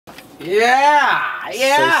Yeah.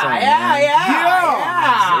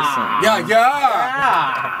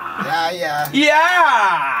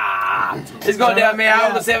 It's going down, man.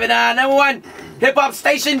 I was 79, #1 hip hop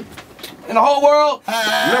station in the whole world.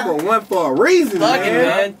 #1 for a reason,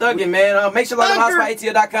 man. Thuggin', man. Make sure to log on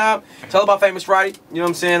housebyatl.com. Tell about Famous Friday. You know what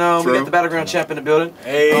I'm saying? We got the Battleground champ in the building.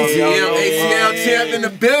 Hey, ACL champ in the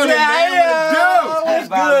building, man.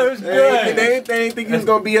 What's good? They didn't think he was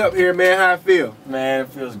gonna be up here, man. How I feel? Man, it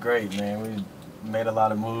feels great, man. We made a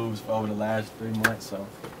lot of moves for over the last 3 months, so.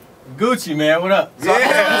 Gucci, man, what up? So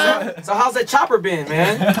how's that chopper been,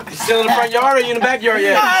 man? You still in the front yard or you in the backyard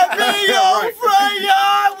yet? I'm in your front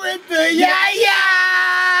yard with the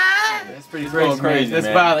That's pretty crazy, That's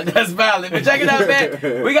man. violent. That's violent. But check it out,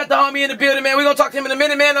 man. We got the homie in the building, man. We're gonna talk to him in a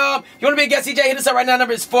minute, man. You wanna be a guest, CJ? Hit us up right now.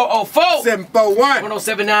 Number is 404-741.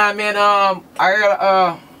 1079, man. I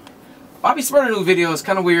got Bobby Smurder new video is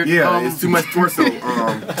kind of weird. Yeah, it's too much torso.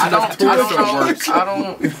 I don't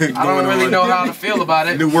really know how to feel about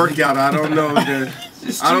it. New workout. I don't know. I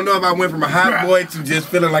don't know if I went from a hot boy to just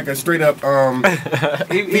feeling like a straight up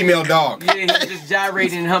female dog. Yeah, he's just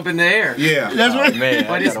gyrating and humping the air. Yeah, that's right, man.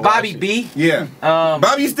 But it's Bobby B. Yeah.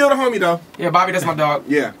 Bobby, you still the homie though. Yeah, Bobby, that's my dog.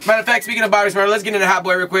 Yeah. Matter of fact, speaking of Bobby Smurder, let's get into Hot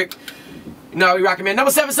Boy real quick. You know, we rocking, man.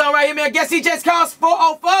 Number 7 song right here, man. Guess CJ's calls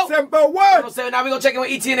 404-741. Now we gonna check in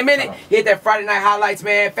with ET in a minute. He hit that Friday night highlights,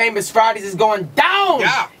 man. Famous Fridays is going down.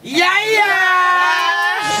 Yeah.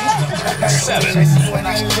 7. All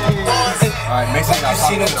right, make sure y'all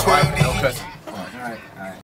talk to the right. No cussing.